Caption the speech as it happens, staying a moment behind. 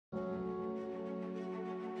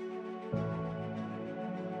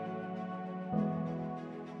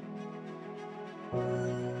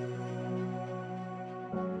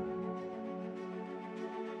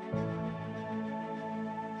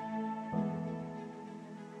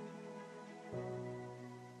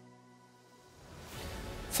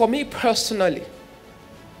For me personally,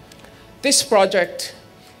 this project,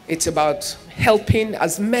 it's about helping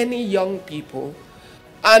as many young people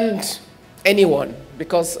and anyone,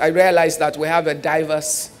 because I realized that we have a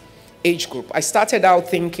diverse age group. I started out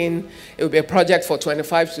thinking it would be a project for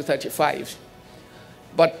 25 to 35,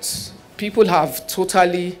 but people have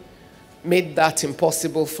totally made that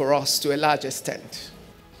impossible for us to a large extent.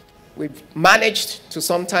 We've managed to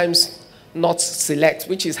sometimes not select,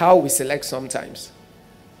 which is how we select sometimes.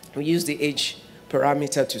 We use the age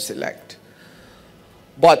parameter to select.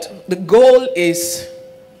 But the goal is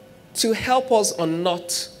to help us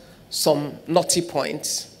unknot some knotty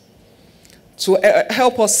points, to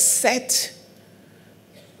help us set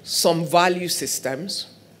some value systems,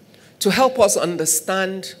 to help us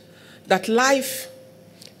understand that life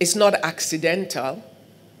is not accidental,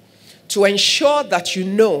 to ensure that you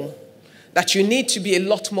know that you need to be a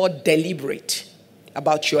lot more deliberate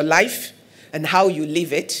about your life and how you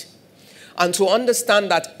live it, and to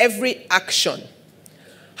understand that every action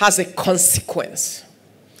has a consequence,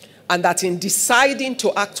 and that in deciding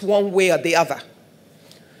to act one way or the other,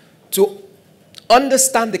 to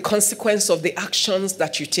understand the consequence of the actions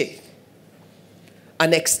that you take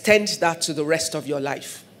and extend that to the rest of your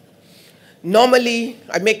life. Normally,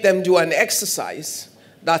 I make them do an exercise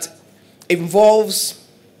that involves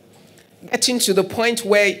getting to the point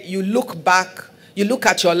where you look back, you look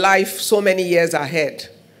at your life so many years ahead,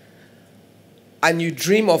 and you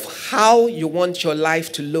dream of how you want your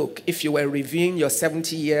life to look if you were reviewing your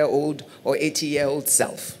 70-year-old or 80-year-old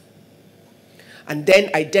self. And then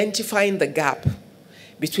identifying the gap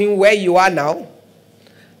between where you are now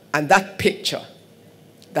and that picture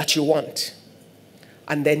that you want.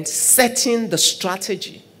 And then setting the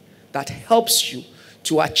strategy that helps you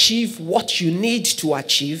to achieve what you need to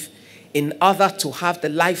achieve in order to have the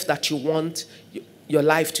life that you want your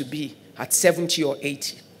life to be at 70 or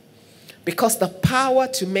 80. Because the power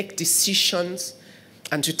to make decisions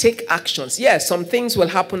and to take actions, yes, some things will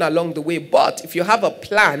happen along the way, but if you have a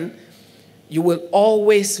plan, you will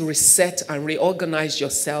always reset and reorganize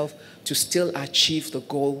yourself to still achieve the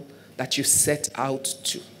goal that you set out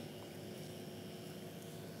to.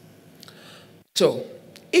 So,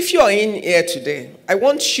 if you're in here today, I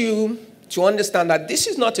want you to understand that this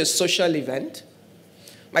is not a social event.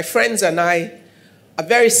 My friends and I are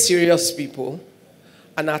very serious people,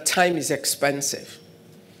 and our time is expensive.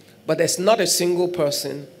 But there's not a single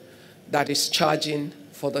person that is charging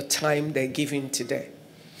for the time they're giving today.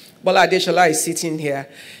 Bola Adeshola is sitting here.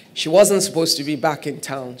 She wasn't supposed to be back in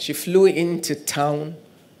town. She flew into town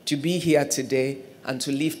to be here today and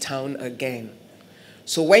to leave town again.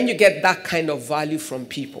 So when you get that kind of value from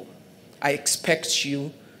people, I expect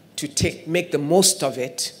you to make the most of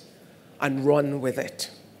it and run with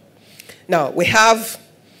it. Now, we have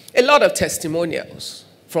a lot of testimonials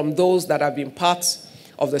from those that have been part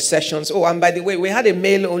of the sessions. Oh, and by the way, we had a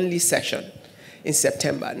male-only session in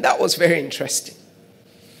September, and that was very interesting.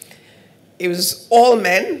 It was all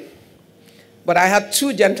men, but I had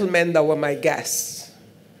two gentlemen that were my guests.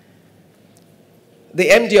 The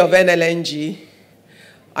MD of NLNG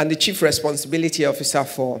and the Chief Responsibility Officer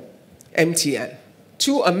for MTN.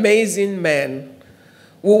 Two amazing men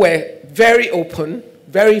who were very open,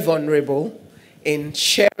 very vulnerable in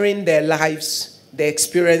sharing their lives, their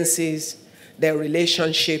experiences, their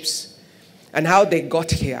relationships, and how they got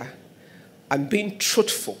here, and being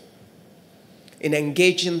truthful in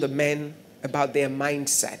engaging the men about their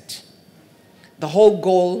mindset. The whole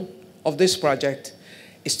goal of this project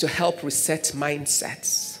is to help reset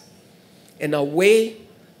mindsets in a way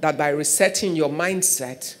that by resetting your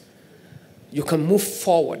mindset, you can move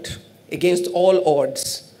forward against all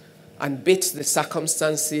odds and beat the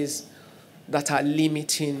circumstances that are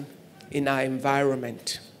limiting in our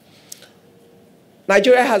environment.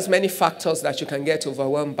 Nigeria has many factors that you can get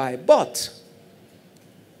overwhelmed by, but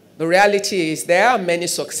the reality is there are many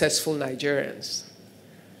successful Nigerians.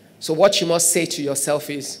 So what you must say to yourself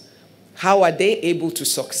is, how are they able to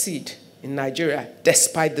succeed in Nigeria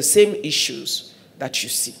despite the same issues that you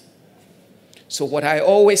see? So what I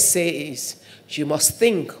always say is, you must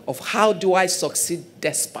think of how do I succeed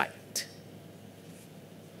despite,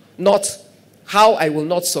 not how I will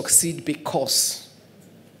not succeed because.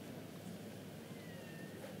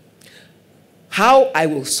 How I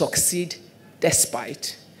will succeed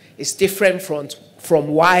despite is different from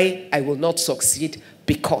why I will not succeed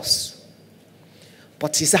because.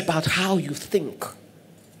 But it's about how you think.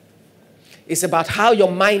 It's about how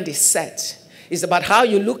your mind is set. It's about how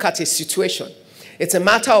you look at a situation. It's a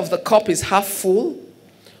matter of the cup is half full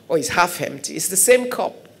or is half empty. It's the same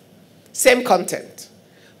cup, same content,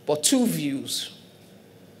 but two views.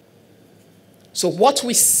 So what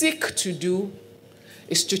we seek to do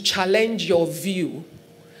is to challenge your view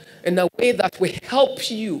in a way that will help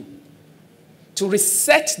you to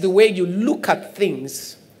reset the way you look at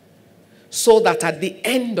things, so that at the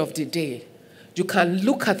end of the day, you can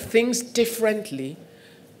look at things differently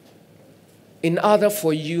in order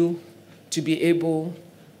for you to be able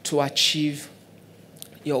to achieve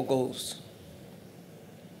your goals.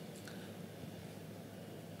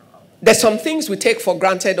 There's some things we take for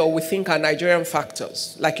granted or we think are Nigerian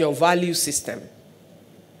factors, like your value system.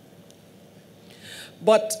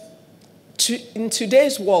 But in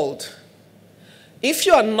today's world, if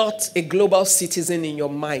you are not a global citizen in your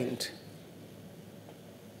mind,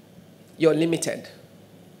 you're limited.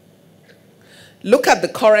 Look at the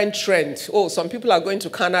current trend. Oh, some people are going to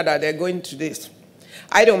Canada, they're going to this.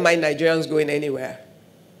 I don't mind Nigerians going anywhere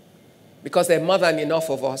because there are more than enough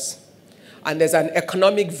of us. And there's an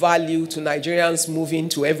economic value to Nigerians moving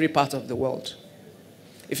to every part of the world.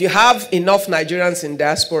 If you have enough Nigerians in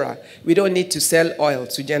diaspora, we don't need to sell oil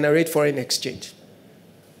to generate foreign exchange,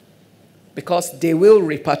 because they will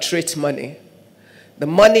repatriate money. The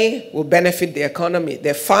money will benefit the economy.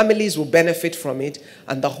 Their families will benefit from it,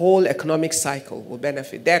 and the whole economic cycle will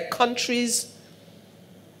benefit. There are countries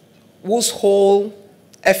whose whole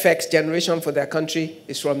FX generation for their country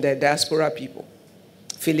is from their diaspora people.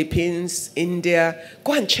 Philippines, India.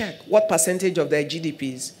 Go and check what percentage of their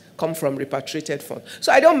GDPs come from repatriated funds.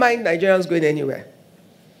 So I don't mind Nigerians going anywhere.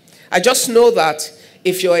 I just know that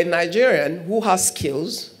if you're a Nigerian who has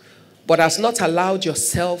skills, but has not allowed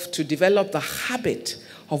yourself to develop the habit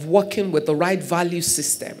of working with the right value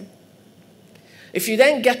system, if you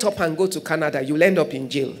then get up and go to Canada, you'll end up in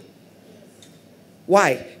jail.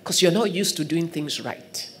 Why? Because you're not used to doing things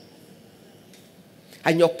right.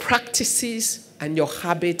 And your practices and your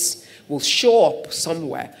habits will show up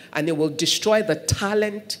somewhere, and it will destroy the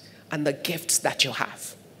talent and the gifts that you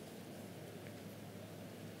have.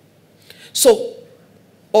 So,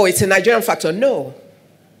 oh, it's a Nigerian factor. No.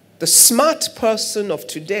 The smart person of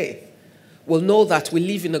today will know that we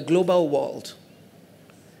live in a global world,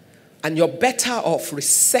 and you're better off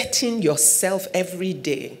resetting yourself every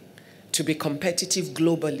day to be competitive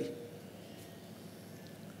globally.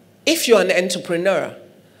 If you're an entrepreneur,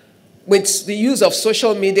 with the use of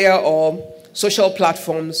social media or social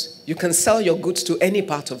platforms, you can sell your goods to any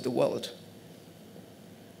part of the world.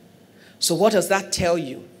 So what does that tell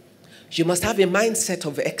you? You must have a mindset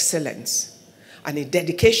of excellence and a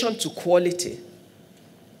dedication to quality.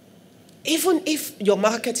 Even if your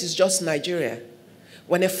market is just Nigeria,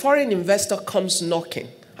 when a foreign investor comes knocking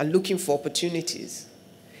and looking for opportunities,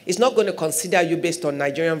 he's not going to consider you based on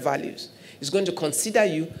Nigerian values. He's going to consider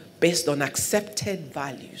you based on accepted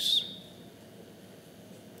values.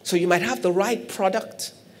 So you might have the right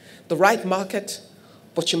product, the right market,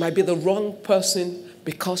 but you might be the wrong person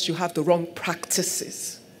because you have the wrong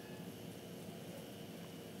practices.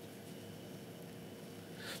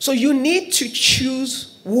 So you need to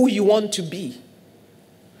choose who you want to be.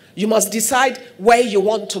 You must decide where you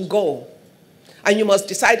want to go. And you must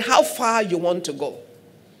decide how far you want to go.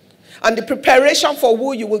 And the preparation for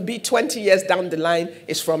who you will be 20 years down the line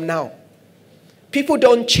is from now. People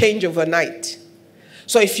don't change overnight.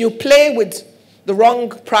 So if you play with the wrong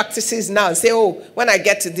practices now and say, oh, when I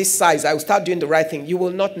get to this size, I will start doing the right thing, you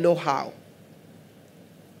will not know how.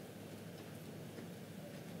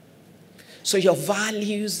 So your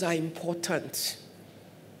values are important.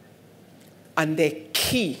 And they're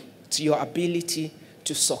key to your ability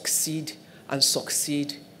to succeed and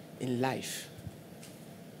succeed in life.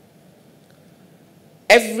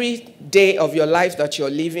 Every day of your life that you're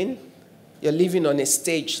living on a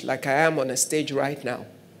stage like I am on a stage right now.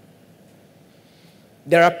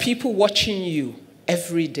 There are people watching you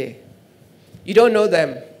every day. You don't know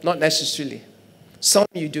them, not necessarily. Some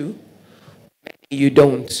you do, many you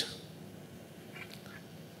don't.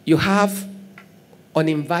 You have an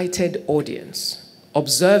uninvited audience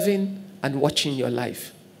observing and watching your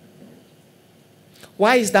life.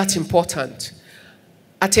 Why is that important?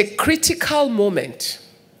 At a critical moment,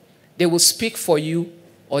 they will speak for you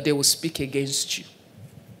or they will speak against you.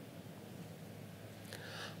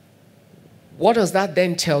 What does that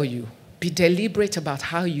then tell you? Be deliberate about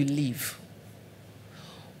how you live.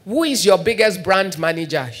 Who is your biggest brand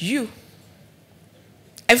manager? You.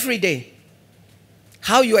 Every day.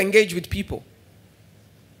 How you engage with people.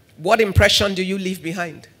 What impression do you leave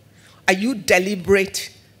behind? Are you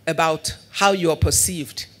deliberate about how you are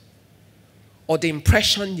perceived? Or the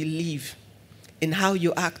impression you leave in how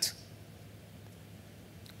you act?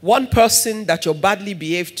 One person that you're badly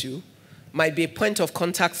behaved to might be a point of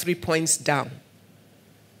contact 3 points down.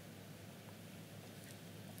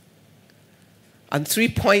 And 3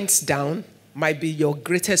 points down might be your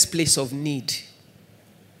greatest place of need.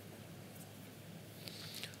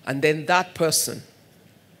 And then that person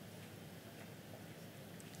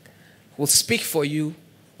will speak for you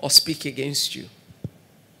or speak against you.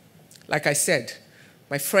 Like I said,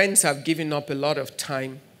 my friends have given up a lot of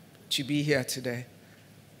time to be here today.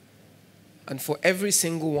 And for every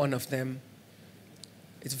single one of them,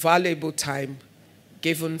 it's valuable time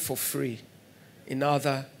given for free in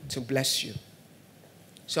order to bless you.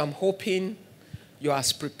 So I'm hoping you're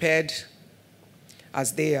as prepared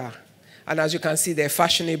as they are. And as you can see, they're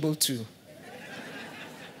fashionable too.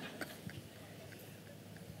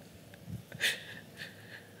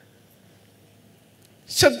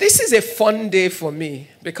 So this is a fun day for me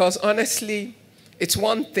because honestly, it's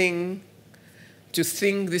one thing to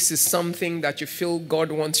think this is something that you feel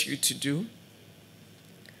God wants you to do.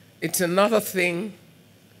 It's another thing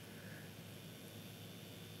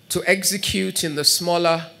to execute in the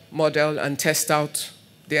smaller model and test out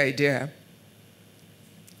the idea.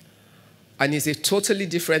 And it's a totally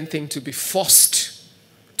different thing to be forced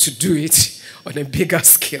to do it on a bigger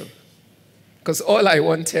scale. Because all I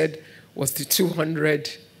wanted was the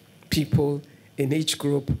 200 people in each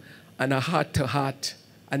group and a heart-to-heart.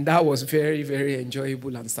 And that was very, very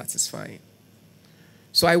enjoyable and satisfying.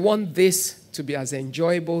 So I want this to be as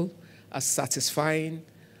enjoyable, as satisfying,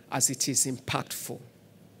 as it is impactful.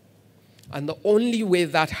 And the only way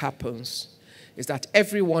that happens is that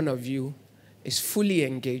every one of you is fully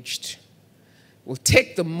engaged, will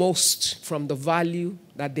take the most from the value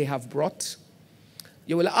that they have brought.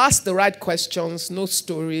 You will ask the right questions, no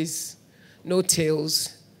stories, no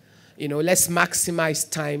tales. You know, let's maximize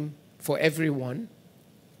time for everyone.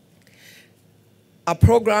 Our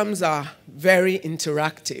programs are very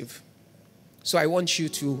interactive, so I want you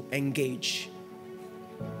to engage.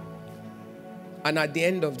 And at the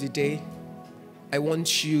end of the day, I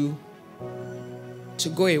want you to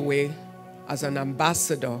go away as an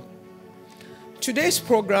ambassador. Today's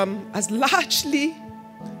program has largely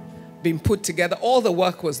been put together. All the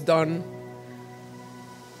work was done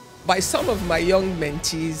by some of my young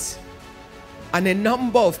mentees and a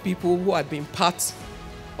number of people who had been part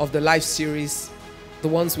of the life series, the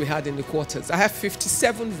ones we had in the quarters. I have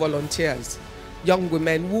 57 volunteers, young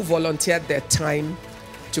women who volunteered their time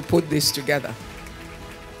to put this together.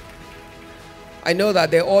 I know that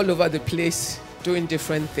they're all over the place doing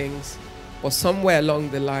different things, but somewhere along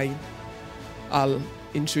the line, I'll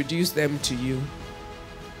introduce them to you.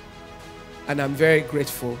 And I'm very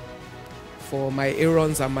grateful for my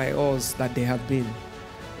Aarons and my Ors that they have been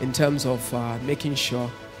in terms of making sure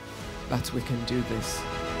that we can do this.